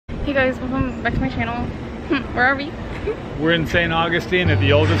Hey guys, welcome back to my channel. Where are we? We're in St. Augustine at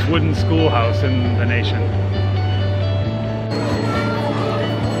the oldest wooden schoolhouse in the nation.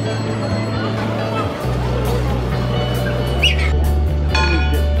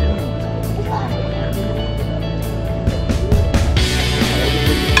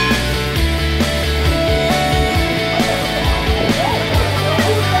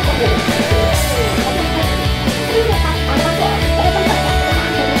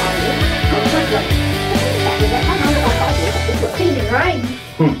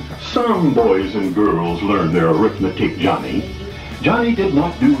 Some boys and girls learn their arithmetic, Johnny. Johnny did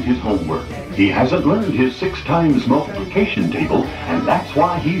not do his homework. He hasn't learned his 6 times multiplication table, and that's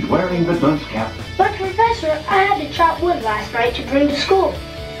why he's wearing the dunce cap. But Professor, I had to chop wood last night to bring to school.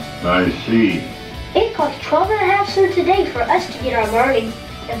 I see. It costs 12.5 cents a day for us to get our learning.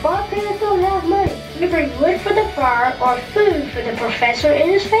 If our parents don't have money, we bring wood for the fire or food for the professor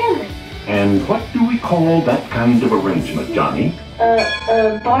and his family. And what do we call that kind of arrangement, Johnny?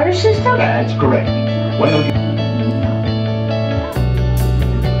 Barter system? That's correct. Well,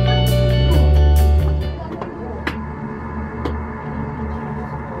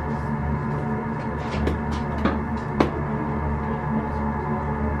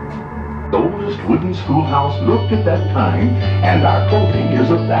 the oldest wooden schoolhouse looked at that time, and our clothing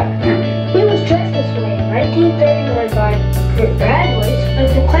is of that period. We was dressed this way in 1931 by graduates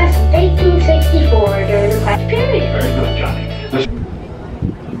of the class of 1864 during the class period. Very good, Johnny.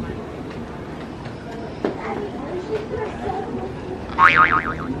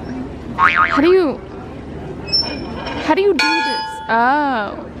 How do you do this?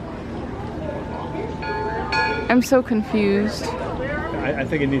 Oh. I'm so confused. I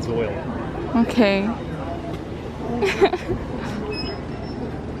think it needs oil. Okay.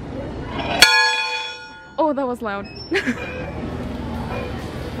 Oh, that was loud.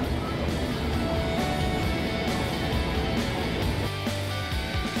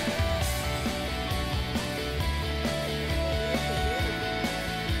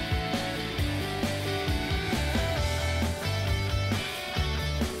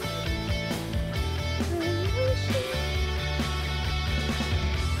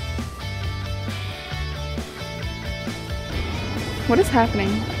 What is happening?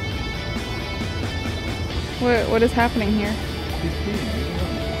 What is happening here?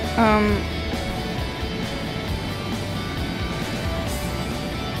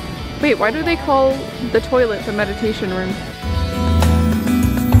 Wait, why do they call the toilet the meditation room?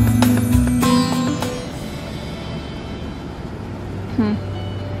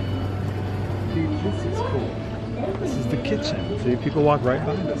 This is cool. This is the kitchen. See, people walk right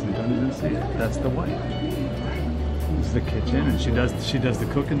behind us and don't even see it. That's the wife. This is the kitchen, and she does the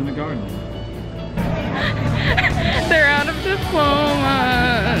cooking in the garden. They're out of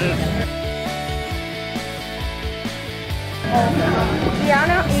diplomas.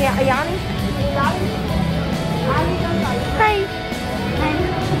 Hi.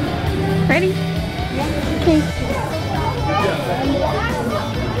 Ready? Okay.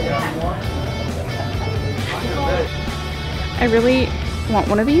 I really want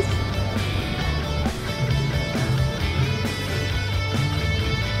one of these.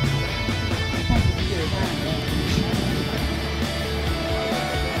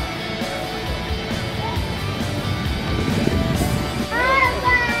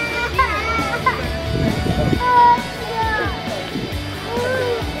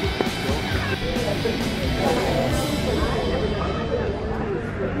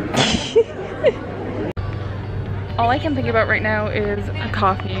 All I can think about right now is a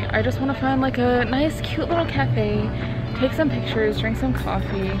coffee. I just want to find like a nice cute little cafe, take some pictures, drink some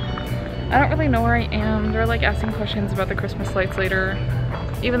coffee. I don't really know where I am. They're like asking questions about the Christmas lights later.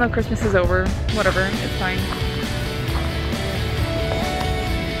 Even though Christmas is over, whatever, it's fine.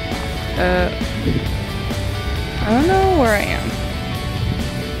 I don't know where I am.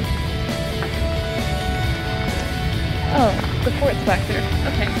 Oh, the fort's back there.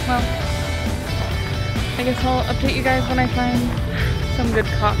 Okay, well, I guess I'll update you guys when I find some good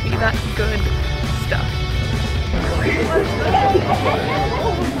coffee, that good stuff.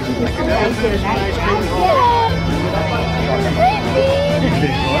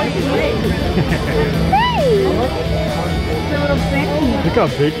 Look how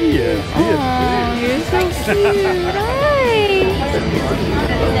big he is. He is big. You're so cute. Hi.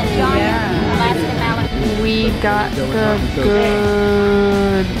 We got the goods.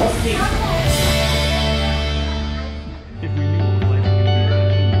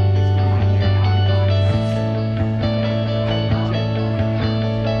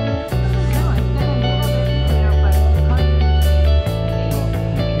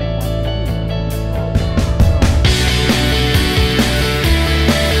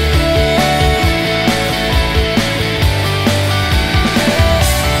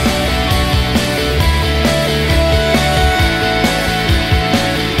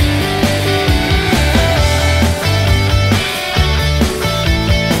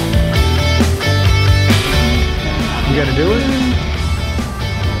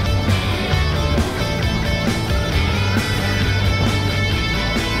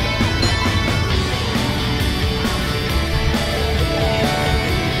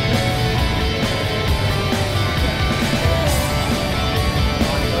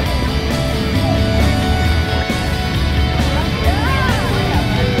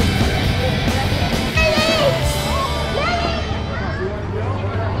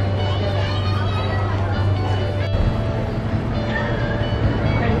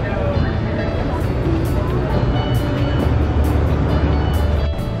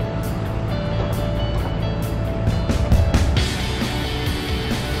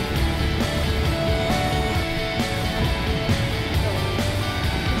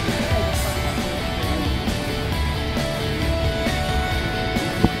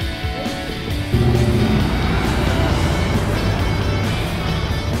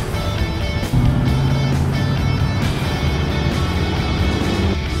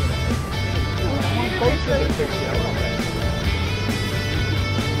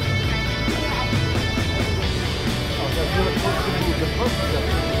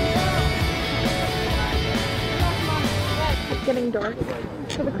 getting dark.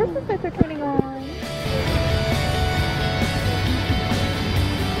 So the Christmas lights are turning on.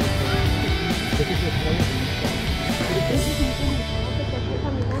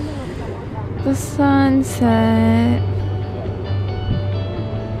 The sunset.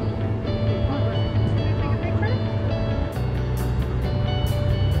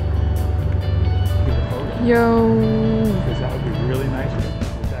 Yo. Because that would be really nice with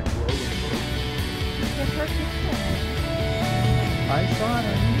that glow in the boat. I saw it.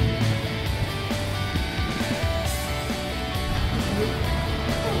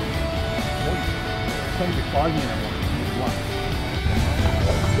 It's going to be foggy in the morning.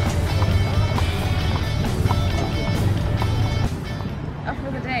 Up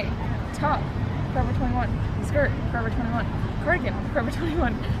for the day. Top, Forever 21. Skirt, Forever 21. Cardigan, Forever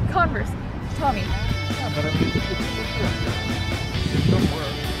 21. Converse, Tommy. Yeah, but I mean, it don't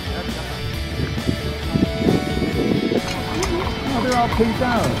work. Oh, they're all pinked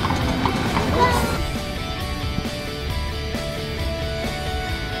out.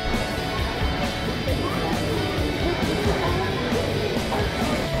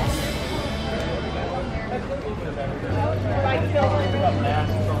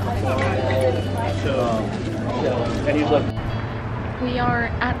 We are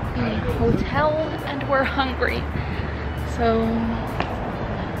at the hotel and we're hungry. So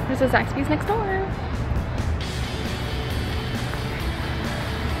there's a Zaxby's next door.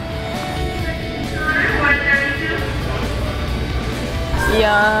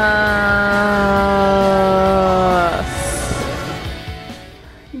 Yes.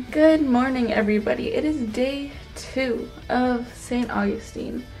 Good morning, everybody. It is day 2 of St.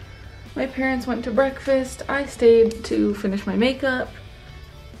 Augustine. My parents went to breakfast. I stayed to finish my makeup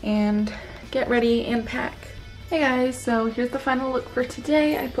and get ready and pack. Hey guys, so here's the final look for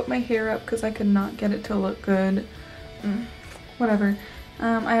today. I put my hair up because I could not get it to look good. Whatever.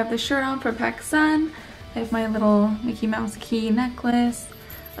 I have the shirt on from PacSun. I have my little Mickey Mouse key necklace.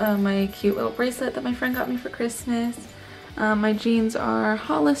 My cute little bracelet that my friend got me for Christmas. My jeans are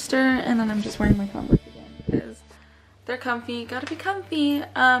Hollister, and then I'm just wearing my Converse again because they're comfy. Gotta be comfy.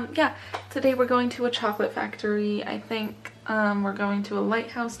 Yeah, today we're going to a chocolate factory. I think we're going to a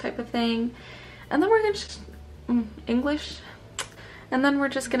lighthouse type of thing, and then we're gonna just English, and then we're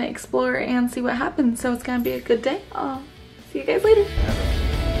just gonna explore and see what happens. So it's gonna be a good day. I'll see you guys later.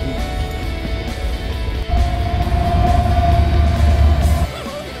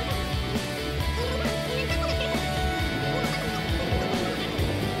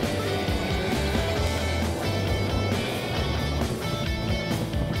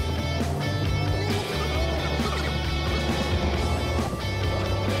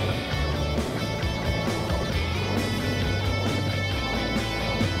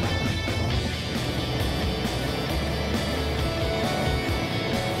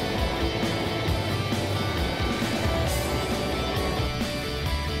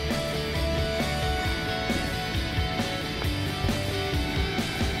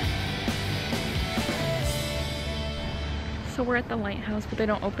 So we're at the lighthouse, but they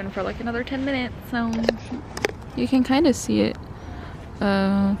don't open for like another 10 minutes, so you can kind of see it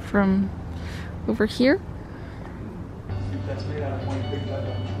from over here. That's made out of one big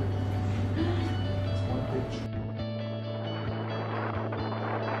leather tree. It's one big tree.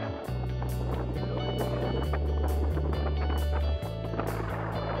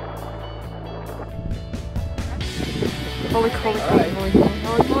 Holy.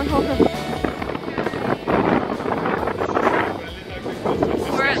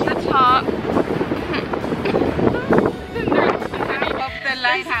 We're at the top. Of the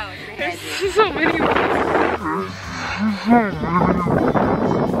lighthouse. There's so many. You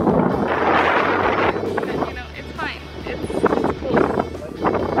know, it's fine. It's cool.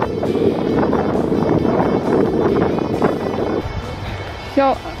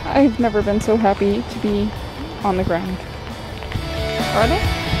 Y'all, I've never been so happy to be on the ground. Are they?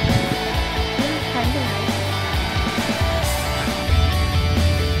 Kind of nice.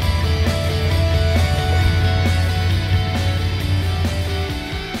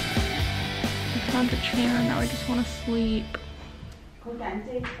 I found a chair and now I just want to sleep.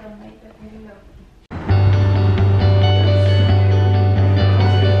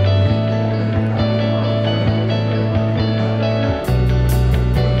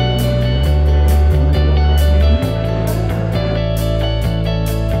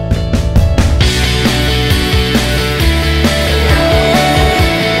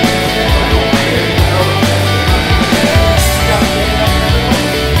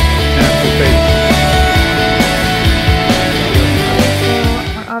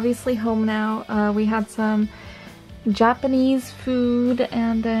 Obviously home now. We had some Japanese food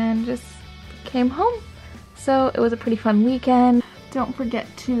and then just came home. So it was a pretty fun weekend. Don't forget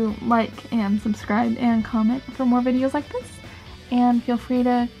to like and subscribe and comment for more videos like this. And feel free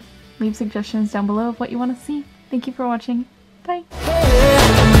to leave suggestions down below of what you want to see. Thank you for watching. Bye!